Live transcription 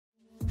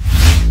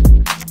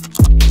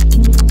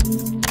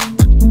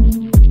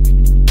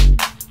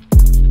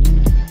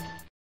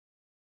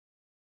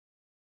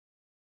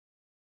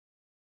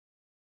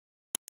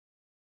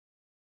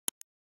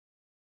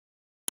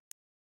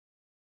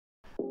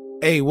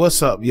Hey,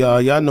 what's up, y'all?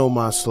 Y'all know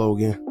my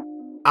slogan.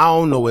 I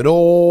don't know it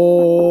all,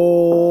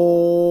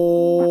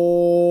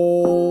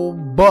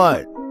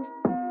 but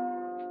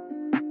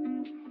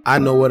I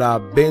know what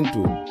I've been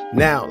through.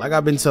 Now, like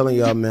I've been telling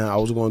y'all, man, I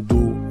was gonna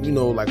do,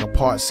 like a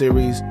part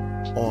series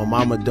on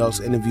Mama Duck's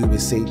interview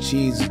with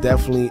saycheese. It's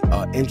definitely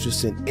an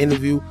interesting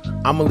interview.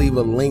 I'm gonna leave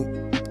a link,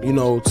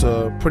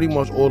 to pretty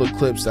much all the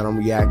clips that I'm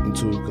reacting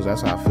to, because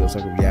that's how I feel. It's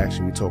like a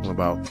reaction. We talking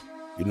about,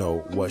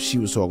 what she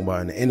was talking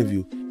about in the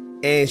interview.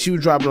 And she was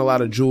dropping a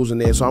lot of jewels in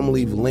there, so I'm gonna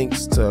leave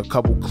links to a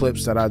couple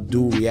clips that I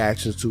do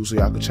reactions to, so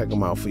y'all can check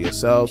them out for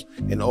yourselves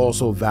and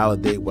also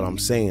validate what I'm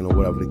saying or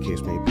whatever the case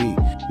may be.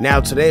 Now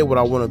today, what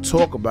I want to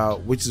talk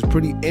about, which is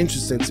pretty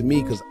interesting to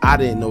me because I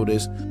didn't know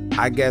this,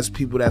 I guess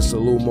people that's a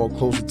little more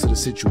closer to the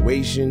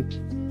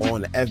situation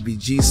on the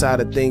FBG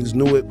side of things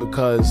knew it,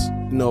 because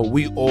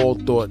we all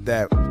thought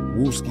that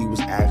Wooski was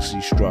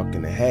actually struck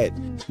in the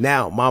head.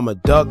 Now Mama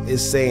Duck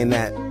is saying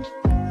that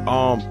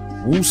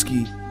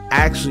Wooski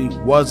actually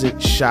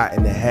wasn't shot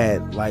in the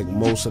head like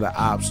most of the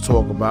ops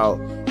talk about.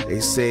 They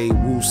say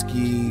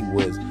Wooski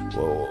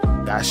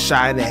got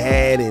shot in the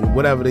head and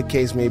whatever the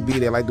case may be.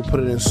 They like to put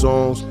it in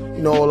songs,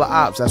 all the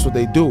ops, that's what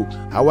they do.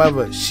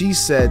 However, she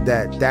said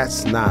that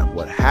that's not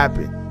what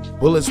happened.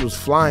 Bullets was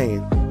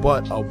flying,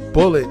 but a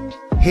bullet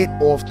hit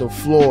off the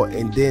floor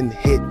and then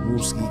hit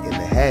Wooski in the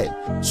head.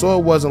 So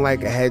it wasn't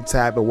like a head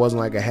tap, it wasn't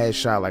like a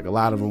headshot like a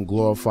lot of them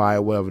glorify,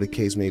 whatever the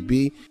case may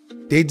be.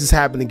 They just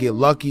happened to get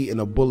lucky and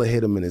a bullet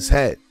hit him in his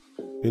head,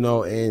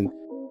 and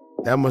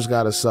that must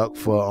gotta suck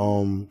for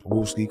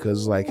Wooski,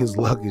 because like his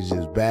luck is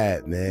just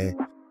bad, man.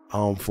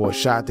 For a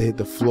shot to hit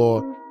the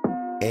floor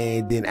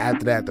and then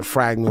after that the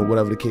fragment,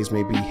 whatever the case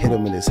may be, hit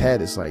him in his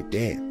head. It's like,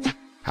 damn.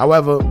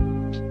 However,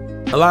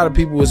 a lot of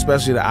people,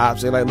 especially the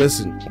ops, they're like,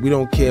 listen, we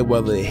don't care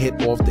whether it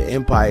hit off the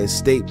Empire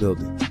State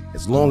Building.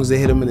 As long as they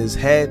hit him in his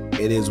head,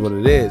 it is what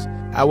it is.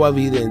 However,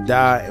 he didn't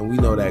die, and we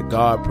know that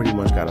God pretty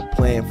much got a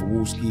plan for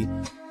Wooski.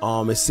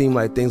 It seemed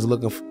like things are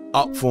looking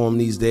up for him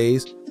these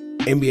days.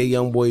 NBA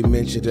YoungBoy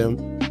mentioned him,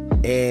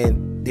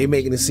 and they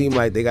making it seem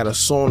like they got a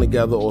song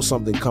together or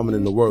something coming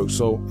in the works.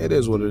 So it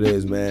is what it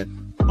is,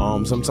 man.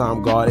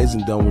 Sometimes God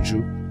isn't done with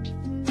you,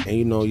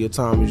 and your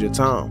time is your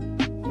time.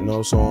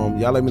 So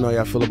y'all let me know how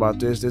y'all feel about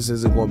this. This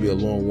isn't going to be a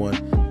long one.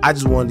 I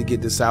just wanted to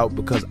get this out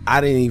because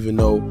I didn't even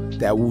know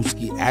that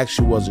Wooski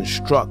actually wasn't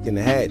struck in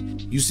the head.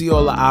 You see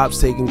all the ops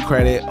taking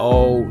credit.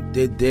 Oh,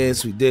 did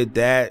this, we did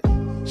that.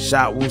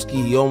 Shot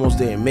Wooski, he almost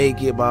didn't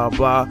make it, blah,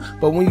 blah.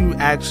 But when you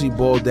actually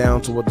boil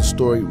down to what the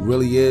story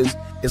really is,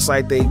 it's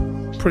like they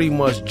pretty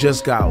much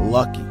just got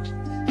lucky.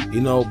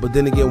 But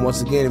then again,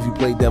 once again, if you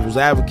play devil's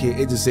advocate,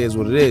 it just says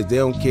what it is. They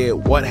don't care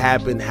what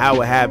happened,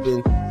 how it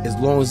happened. As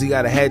long as he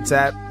got a head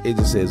tap, it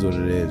just says what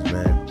it is,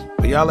 man.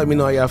 But y'all let me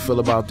know how y'all feel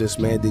about this,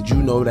 man. Did you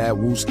know that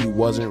Wooski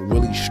wasn't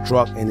really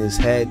struck in his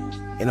head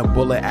and a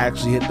bullet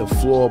actually hit the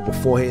floor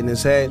before hitting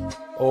his head?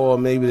 Or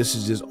maybe this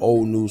is just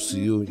old news to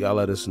you. Y'all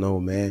let us know,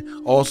 man.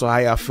 Also, how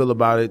y'all feel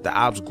about it. The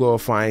ops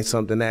glorifying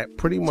something that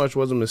pretty much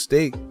was a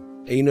mistake.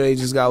 And they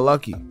just got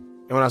lucky.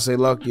 And when I say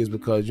lucky, it's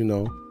because,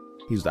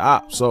 he's the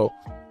op. So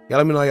y'all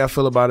let me know how y'all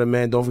feel about it,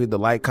 man. Don't forget to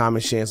like,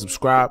 comment, share, and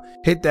subscribe.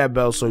 Hit that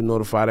bell so you're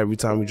notified every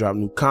time we drop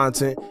new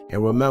content.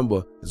 And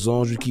remember, as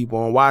long as you keep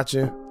on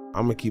watching,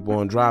 I'm going to keep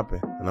on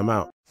dropping. And I'm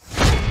out.